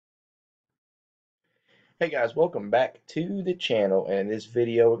Hey guys, welcome back to the channel, and in this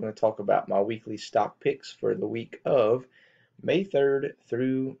video we're going to talk about my weekly stock picks for the week of May 3rd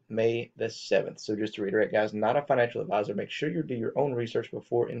through May the 7th. So just to reiterate guys, not a financial advisor. Make sure you do your own research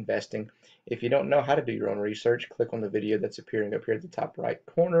before investing. If you don't know how to do your own research, click on the video that's appearing up here at the top right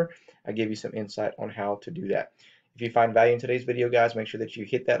corner. I give you some insight on how to do that. If you find value in today's video guys, make sure that you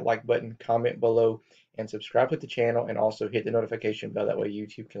hit that like button, comment below, and subscribe to the channel, and also hit the notification bell. That way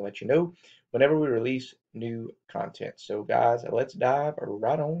YouTube can let you know whenever we release new content. So guys, let's dive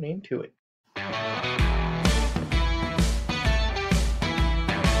right on into it.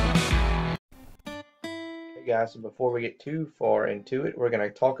 Hey guys, so before we get too far into it, we're going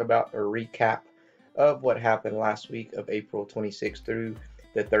to talk about a recap of what happened last week of April 26th through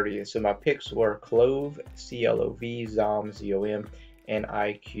the 30th. So my picks were Clove, CLOV, ZOM, ZOM, and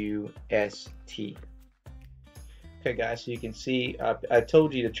IQST. Okay guys, so you can see I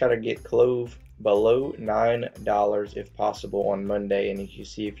told you to try to get Clove below $9 if possible on Monday, and as you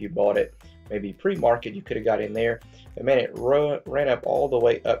see, if you bought it maybe pre-market, you could have got in there. But man, it ran up all the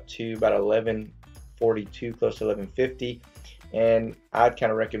way up to about 11.42, close to 11.50, and I'd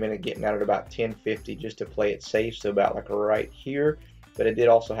kind of recommend getting out at about 10.50 just to play it safe, so about like right here. But it did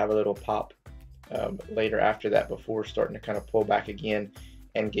also have a little pop later after that before starting to kind of pull back again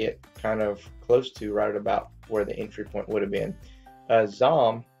and get kind of close to right at about where the entry point would have been.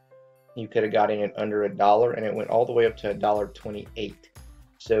 ZOM, you could have got in at under $1, and it went all the way up to $1.28.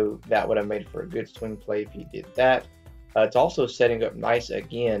 So that would have made for a good swing play if you did that. It's also setting up nice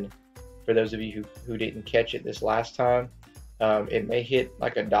again for those of you who didn't catch it this last time. It may hit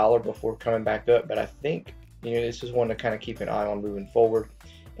like $1 before coming back up, but I think this is one to kind of keep an eye on moving forward.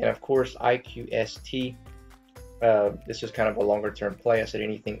 And of course, IQST, this is kind of a longer term play. I said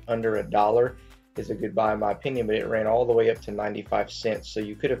anything under $1 is a good buy in my opinion, but it ran all the way up to 95 cents. So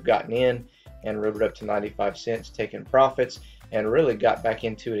you could have gotten in and rode it up to 95 cents, taken profits, and really got back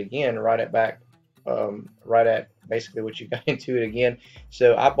into it again right at basically what you got into it again.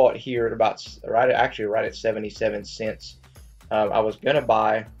 So I bought here at about right at 77 cents. I was gonna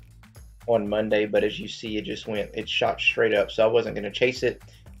buy on Monday, but as you see, it shot straight up, so I wasn't going to chase it.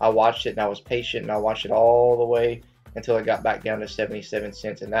 I watched it and I was patient, and I watched it all the way until it got back down to 77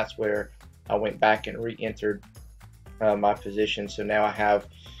 cents, and that's where I went back and re-entered my position. So now I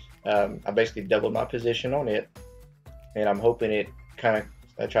basically doubled my position on it, and I'm hoping it kind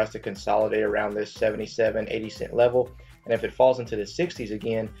of tries to consolidate around this 77-80 cent level, and if it falls into the 60s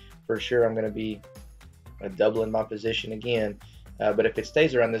again, for sure I'm going to be doubling my position again. But if it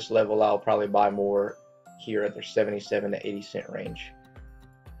stays around this level, I'll probably buy more here at the 77 to 80 cent range.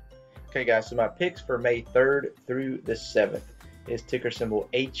 Okay guys, so my picks for May 3rd through the 7th is ticker symbol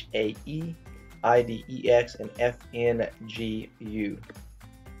HAE, IDEX, and FNGU.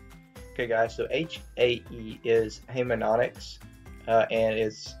 Okay guys, so HAE is Haemonetics, and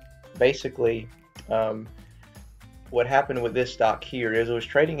it's basically what happened with this stock here is it was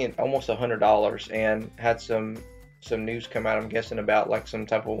trading at almost $100 and had some news come out, I'm guessing, about like some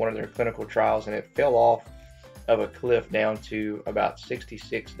type of one of their clinical trials, and it fell off of a cliff down to about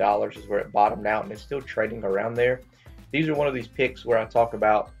 $66 is where it bottomed out, and it's still trading around there. These are one of these picks where I talk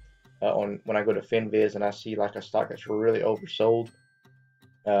about when I go to FinViz and I see like a stock that's really oversold.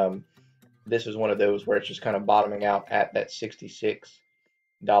 This is one of those where it's just kind of bottoming out at that $66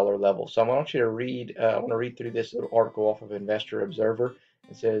 level. So I want you to read, I want to read through this little article off of Investor Observer.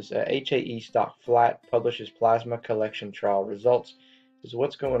 It says HAE stock flat, publishes plasma collection trial results. This is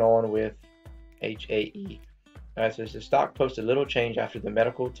what's going on with HAE. It says the stock posted little change after the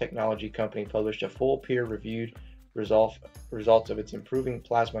medical technology company published a full peer-reviewed results of its improving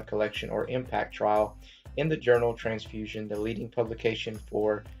plasma collection or IMPACT trial in the journal Transfusion, the leading publication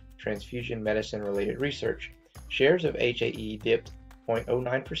for transfusion medicine related research. Shares of HAE dipped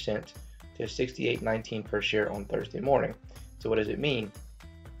 0.09% to $68.19 per share on Thursday morning. So what does it mean?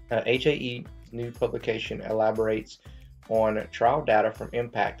 HAE new publication elaborates on trial data from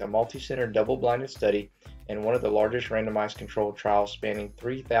IMPACT, a multi-center double-blinded study and one of the largest randomized controlled trials spanning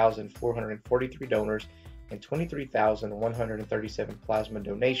 3,443 donors and 23,137 plasma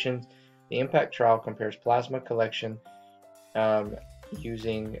donations. The IMPACT trial compares plasma collection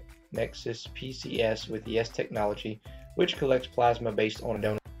using Nexus PCS with ES technology, which collects plasma based on a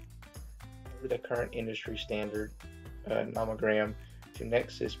donor, over the current industry standard nomogram to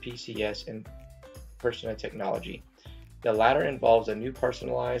Nexus PCS and Persona technology. The latter involves a new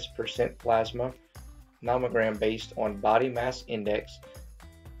personalized percent plasma nomogram based on body mass index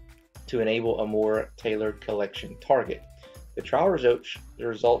to enable a more tailored collection target. The trial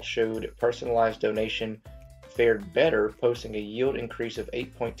results showed personalized donation fared better, posting a yield increase of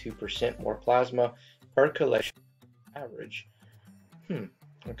 8.2% more plasma per collection average.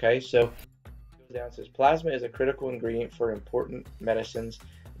 Okay, so it goes down and says plasma is a critical ingredient for important medicines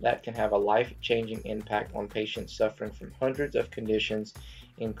that can have a life-changing impact on patients suffering from hundreds of conditions,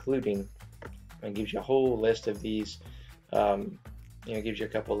 including, and gives you a whole list of these, gives you a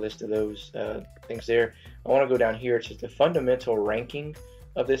couple of lists of those things there. I want to go down here. It says the fundamental ranking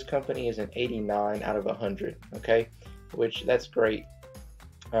of this company is an 89 out of 100, okay, which that's great.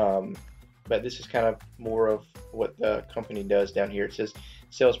 But this is kind of more of what the company does down here. It says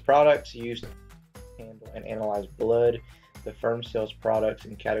sells products used to handle and analyze blood. The firm sells products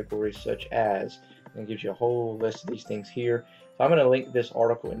in categories such as, and it gives you a whole list of these things here. So I'm going to link this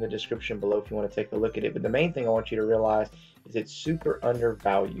article in the description below if you want to take a look at it. But the main thing I want you to realize is it's super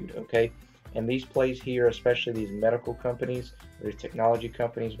undervalued, okay? And these plays here, especially these medical companies, these technology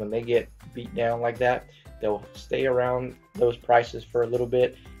companies, when they get beat down like that, they'll stay around those prices for a little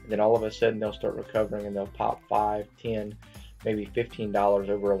bit, and then all of a sudden they'll start recovering and they'll pop 5, 10, maybe $15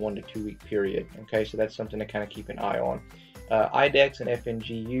 over a 1 to 2 week period. Okay, so that's something to kind of keep an eye on. IDEX and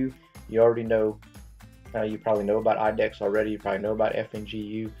FNGU, you already know, you probably know about IDEX already, you probably know about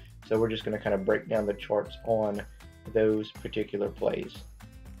FNGU, so we're just going to kind of break down the charts on those particular plays.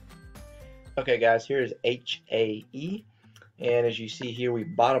 Okay guys, here is HAE, and as you see here, we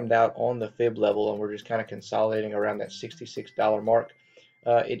bottomed out on the fib level and we're just kind of consolidating around that $66 mark.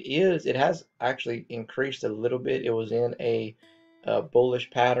 It has actually increased a little bit. It was in a bullish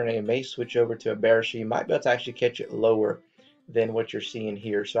pattern and it may switch over to a bearish. You might be able to actually catch it lower than what you're seeing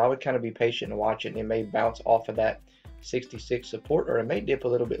here. So I would kind of be patient and watch it, and it may bounce off of that 66 support, or it may dip a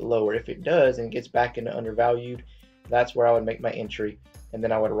little bit lower. If it does and gets back into undervalued, that's where I would make my entry, and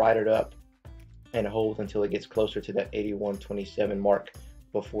then I would ride it up and hold until it gets closer to that 81.27 mark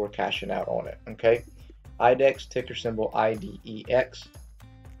before cashing out on it. Okay, IDEX, ticker symbol IDEX.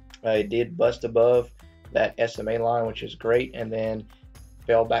 It did bust above that SMA line, which is great, and then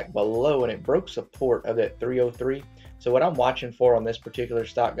fell back below, and it broke support of that 303. So what I'm watching for on this particular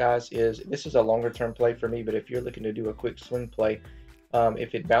stock, guys, is this is a longer term play for me, but if you're looking to do a quick swing play,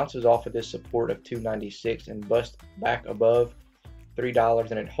 if it bounces off of this support of 296 and busts back above $3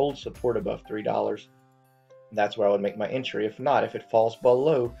 and it holds support above $3, that's where I would make my entry. If not, if it falls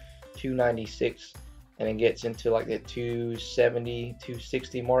below 296 and it gets into like the 270,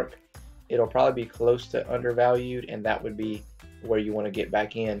 260 mark, it'll probably be close to undervalued, and that would be where you want to get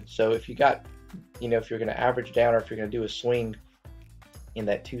back in. So if you got, if you're going to average down, or if you're going to do a swing in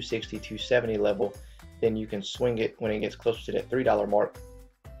that 260, 270 level, then you can swing it when it gets closer to that $3 mark.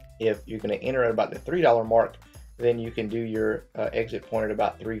 If you're going to enter at about the $3 mark, then you can do your exit point at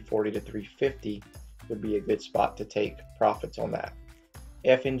about 340 to 350 would be a good spot to take profits on that.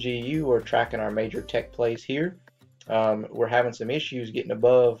 FNGU, we're tracking our major tech plays here. We're having some issues getting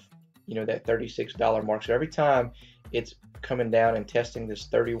above, that $36 mark. So every time it's coming down and testing this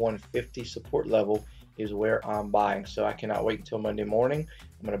 31.50 support level is where I'm buying. So I cannot wait until Monday morning.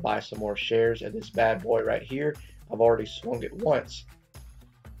 I'm going to buy some more shares of this bad boy right here. I've already swung it once,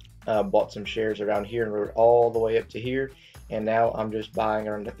 bought some shares around here and rode all the way up to here, and now I'm just buying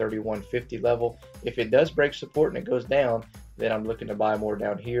around the 31.50 level. If it does break support and it goes down, then I'm looking to buy more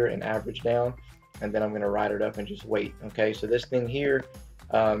down here and average down, and then I'm going to ride it up and just wait. Okay, so this thing here,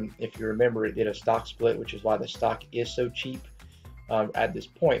 if you remember, it did a stock split, which is why the stock is so cheap at this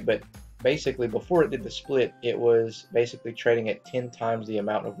point. But basically, before it did the split, it was basically trading at 10 times the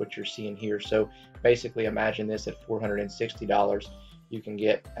amount of what you're seeing here. So basically, imagine this at $460, you can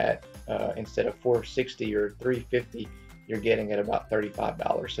get at instead of $460 or $350, you're getting at about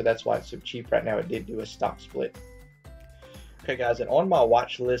 $35. So that's why it's so cheap right now. It did do a stock split. Okay, guys, and on my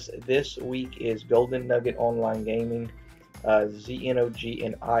watch list this week is Golden Nugget Online Gaming, ZNOG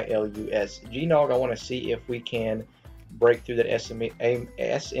and ILUS. GNOG, I want to see if we can break through that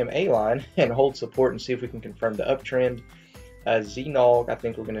SMA line and hold support and see if we can confirm the uptrend. ZNOG, I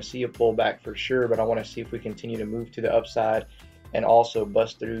think we're going to see a pullback for sure, but I want to see if we continue to move to the upside and also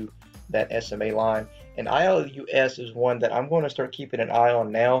bust through that SMA line. And ILUS is one that I'm going to start keeping an eye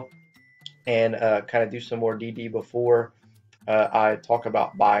on now and kind of do some more DD before I talk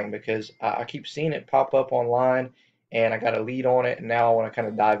about buying, because I keep seeing it pop up online and I got a lead on it, and now I want to kind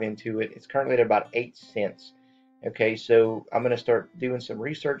of dive into it. It's currently at about 8 cents. Okay, so I'm going to start doing some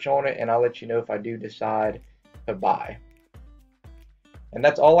research on it, and I'll let you know if I do decide to buy. And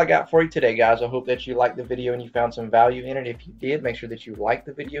that's all I got for you today, guys. I hope that you liked the video and you found some value in it. If you did, make sure that you like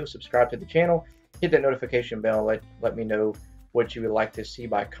the video, subscribe to the channel, hit that notification bell, let me know what you would like to see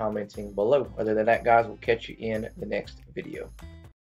by commenting below. Other than that, guys, we'll catch you in the next video.